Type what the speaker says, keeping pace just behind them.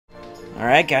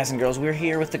Alright guys and girls, we're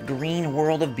here with the green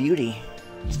world of beauty.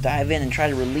 Let's dive in and try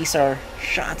to release our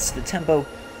shots to the tempo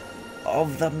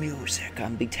of the music.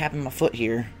 I'm be tapping my foot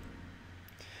here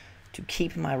to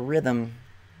keep my rhythm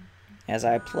as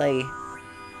I play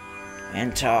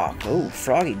and talk. Oh,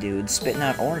 froggy dude spitting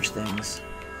out orange things.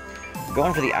 We're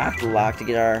going for the octolock to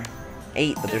get our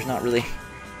 8, but there's not really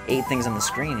 8 things on the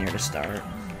screen here to start.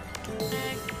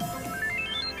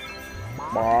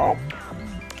 Bob.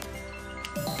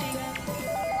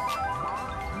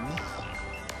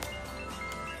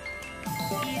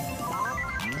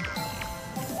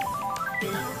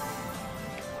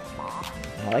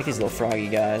 I like these little froggy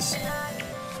guys.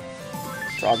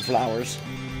 Frog flowers.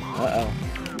 Uh-oh.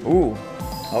 Ooh.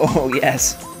 Oh,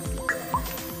 yes.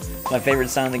 My favorite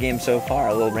sound in the game so far.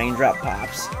 A little raindrop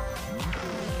pops.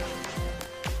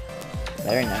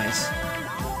 Very nice.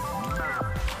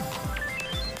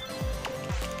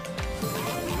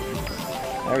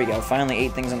 There we go. Finally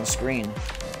 8 things on the screen.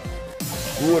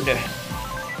 Good.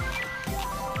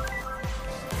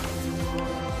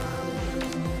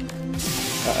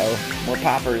 Uh-oh. More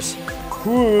poppers.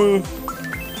 Ooh.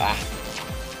 Ah.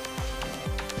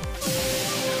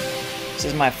 This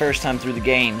is my first time through the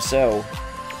game, so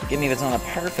forgive me if it's not a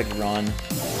perfect run.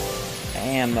 I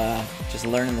am just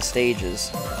learning the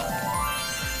stages.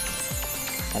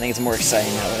 I think it's more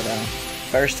exciting that way, though.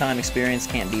 First time experience,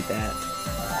 can't beat that.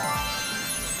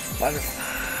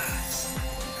 Butterflies.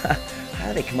 How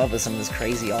do they come up with some of this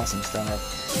crazy, awesome stuff?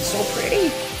 It's so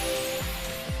pretty.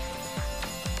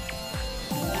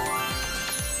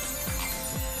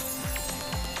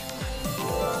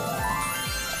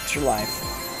 Extra life.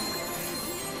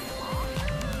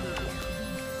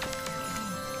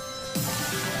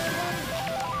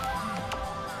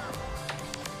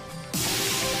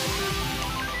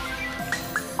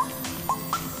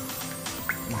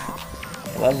 I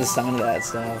love the sound of that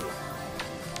stuff.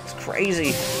 It's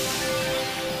crazy.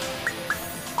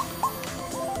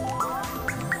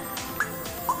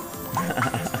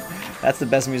 That's the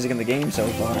best music in the game so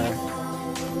far.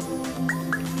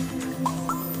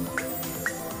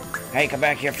 Hey, come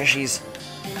back here, fishies.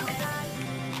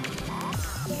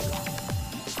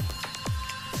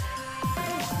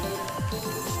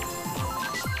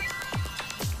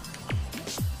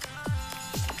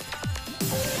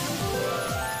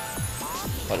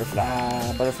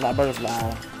 Butterfly, butterfly,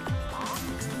 butterfly.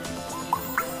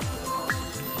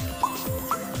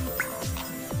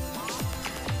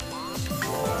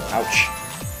 Ouch.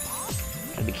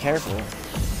 Gotta be careful.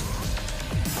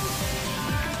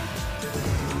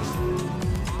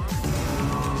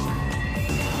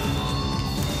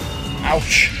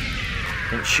 Ouch.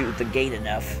 Didn't shoot the gate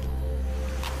enough.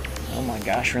 Oh my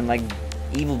gosh, we're in like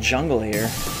evil jungle here.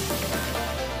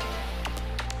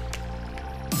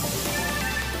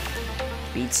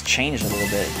 Beats changed a little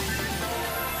bit.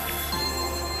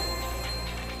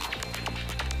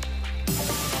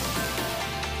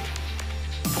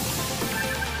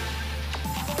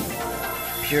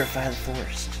 Purify the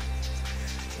forest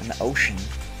and the ocean.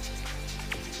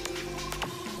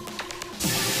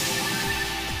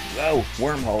 Whoa,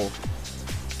 wormhole.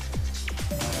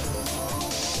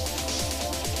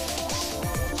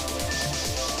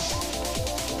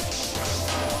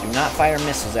 Do not fire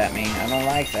missiles at me. I don't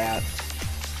like that.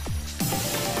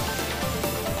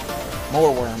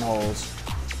 More wormholes.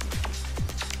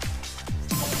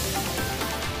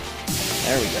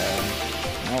 There we go.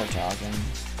 Now we're talking.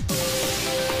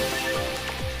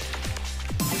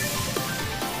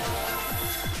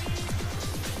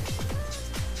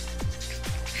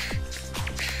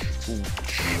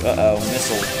 Uh-oh,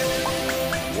 missile.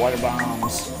 Water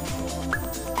bombs.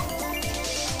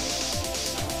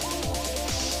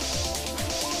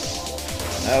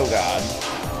 Oh god.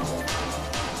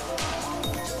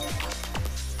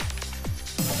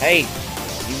 Hey,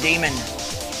 you demon.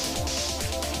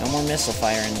 No more missile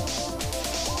firing.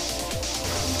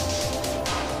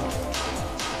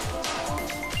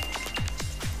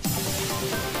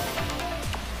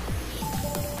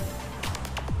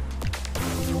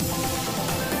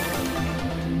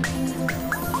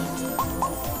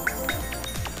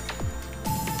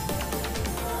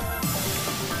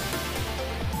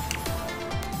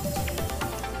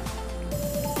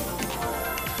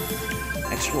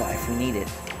 Extra life, we need it.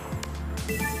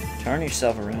 Turn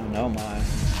yourself around, oh my.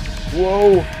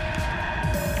 Whoa!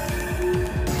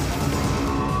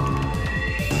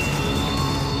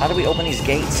 How do we open these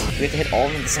gates? Do we have to hit all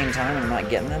of them at the same time and I'm not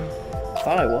getting them? I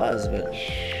thought I was, but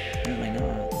apparently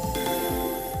not.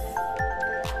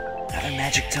 Another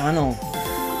magic tunnel.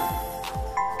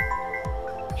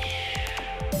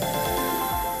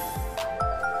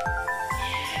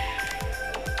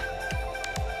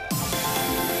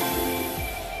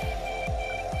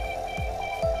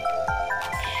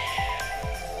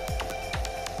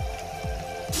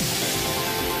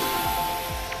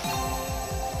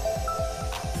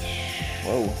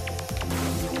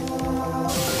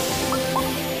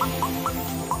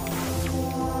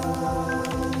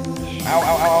 Ow, ow, ow,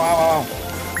 ow, ow, ow.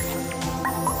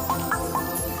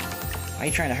 Why are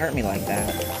you trying to hurt me like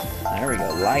that? There we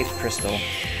go. Life crystal.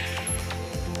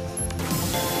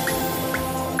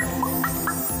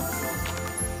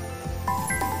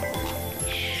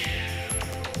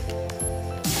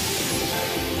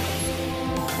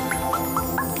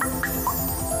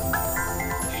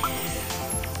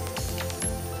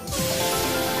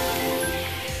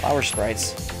 Flower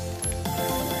sprites.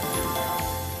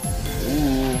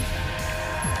 Ooh.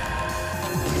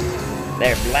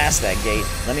 There, blast that gate.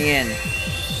 Let me in.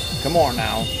 Come on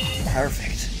now.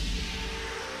 Perfect.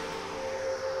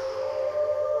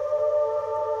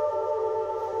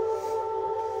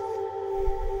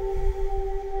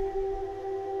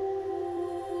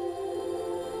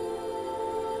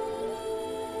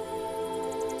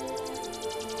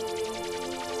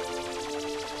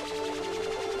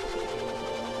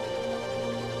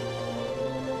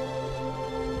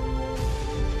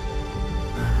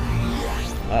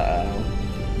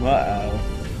 Uh-oh. Uh-oh.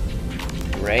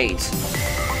 Great.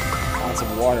 Lots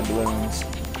of water balloons.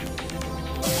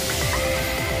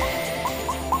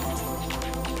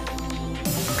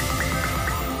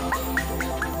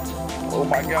 Oh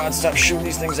my god, stop shooting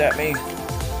these things at me.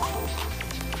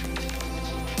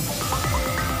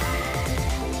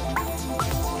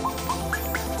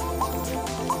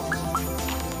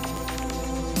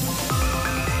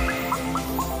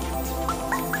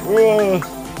 Whoa.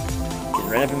 Getting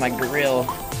right up in my grill.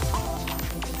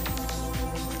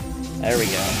 There we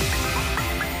go.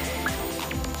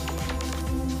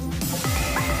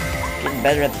 Getting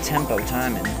better at the tempo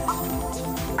timing.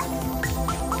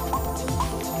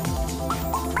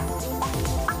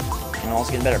 And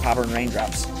also getting better at popper and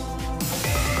raindrops.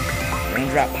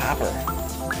 Raindrop popper.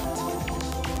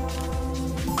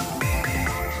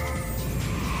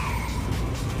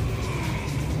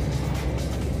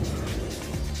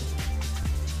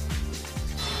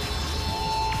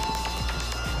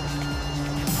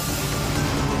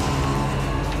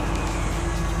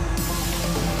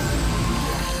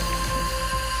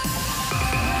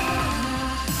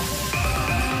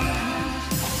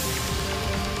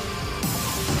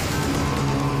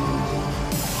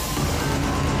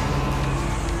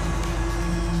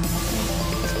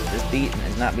 Beat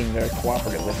is not being very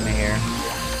cooperative with me here.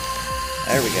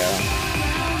 There we go.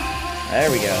 There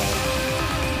we go.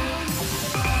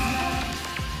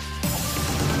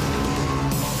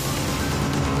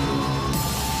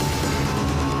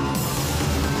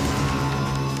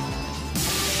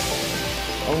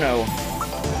 Oh no.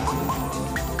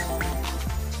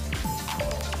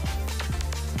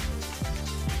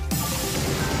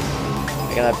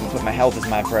 I gotta put my health as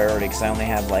my priority because I only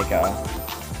have like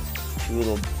 2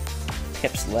 little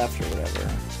pips left or whatever.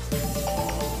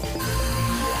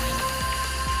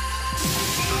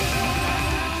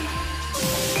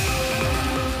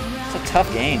 It's a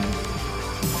tough game.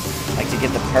 Like to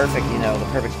get the perfect, you know, the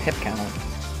perfect pip count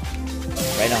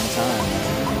right on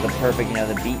time. The perfect, you know,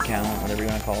 the beat count, whatever you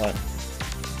want to call it.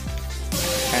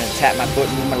 Trying to tap my foot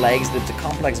and move my legs. It's a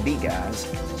complex beat, guys.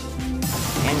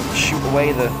 And shoot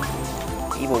away the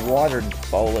evil water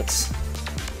bullets.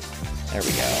 There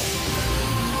we go.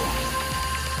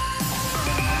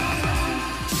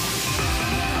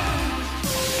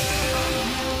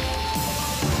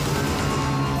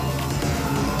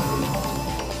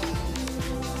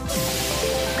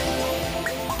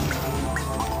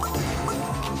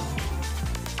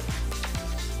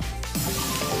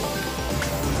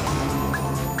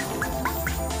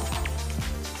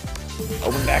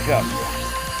 Open back up.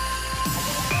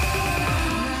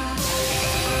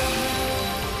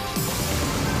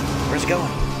 Where's it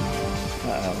going?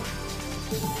 Uh-oh.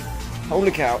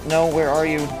 Holy cow. No, where are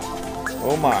you?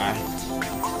 Oh my.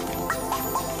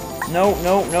 No,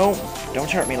 no, no. Don't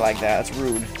hurt me like that. That's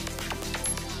rude.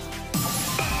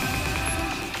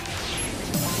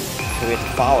 So we have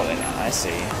to follow it. I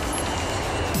see.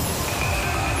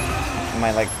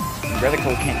 My, like,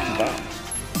 reticle can't keep up.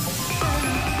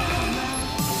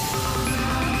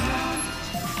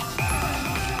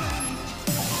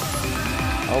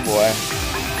 Oh boy.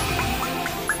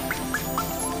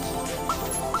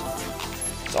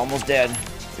 It's almost dead.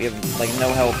 We have like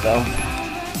no health though.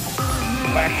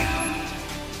 Come back.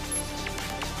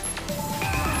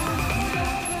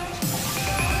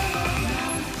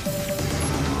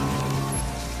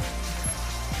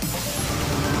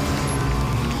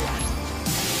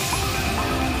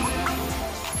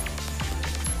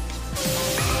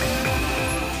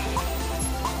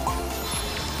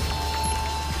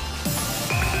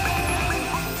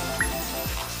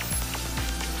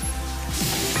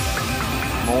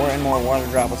 More and more water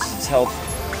droplets as its health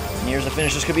nears the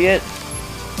finish. This could be it.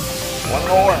 One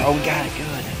more. Oh, we got it.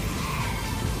 Good.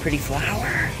 Pretty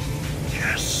flower.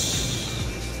 Yes.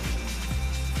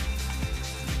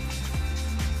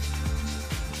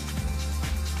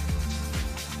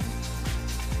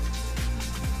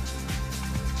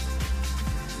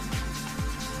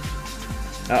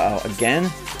 Uh-oh, again?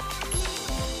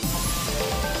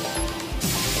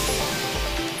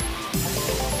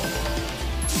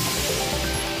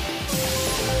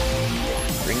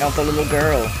 Bring out the little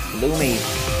girl, Lumi.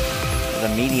 The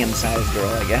medium-sized girl,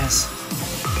 I guess.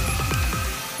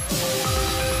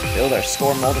 Build our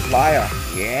score multiplier.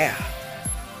 Yeah.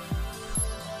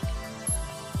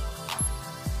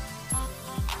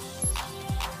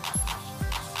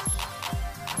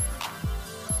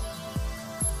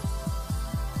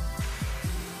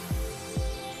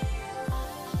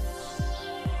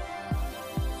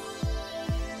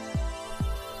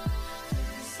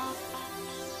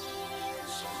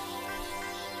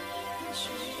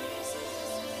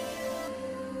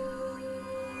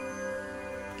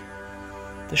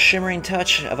 The shimmering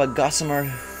touch of a gossamer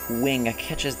wing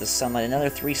catches the sunlight. Another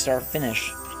 3-star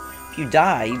finish. If you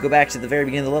die, you go back to the very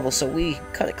beginning of the level, so we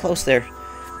cut it close there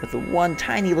with the one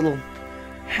tiny little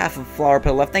half of flower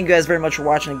petal left. Thank you guys very much for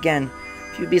watching again.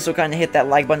 If you'd be so kind to hit that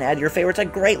like button, add your favorites,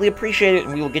 I'd greatly appreciate it,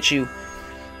 and we will get you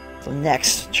the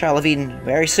next Child of Eden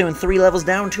very soon. 3 levels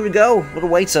down, 2 to go. What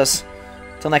awaits us?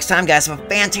 Till next time, guys, have a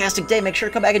fantastic day. Make sure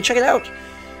to come back and check it out.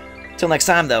 Till next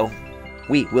time, though,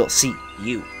 we will see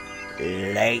you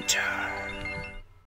later.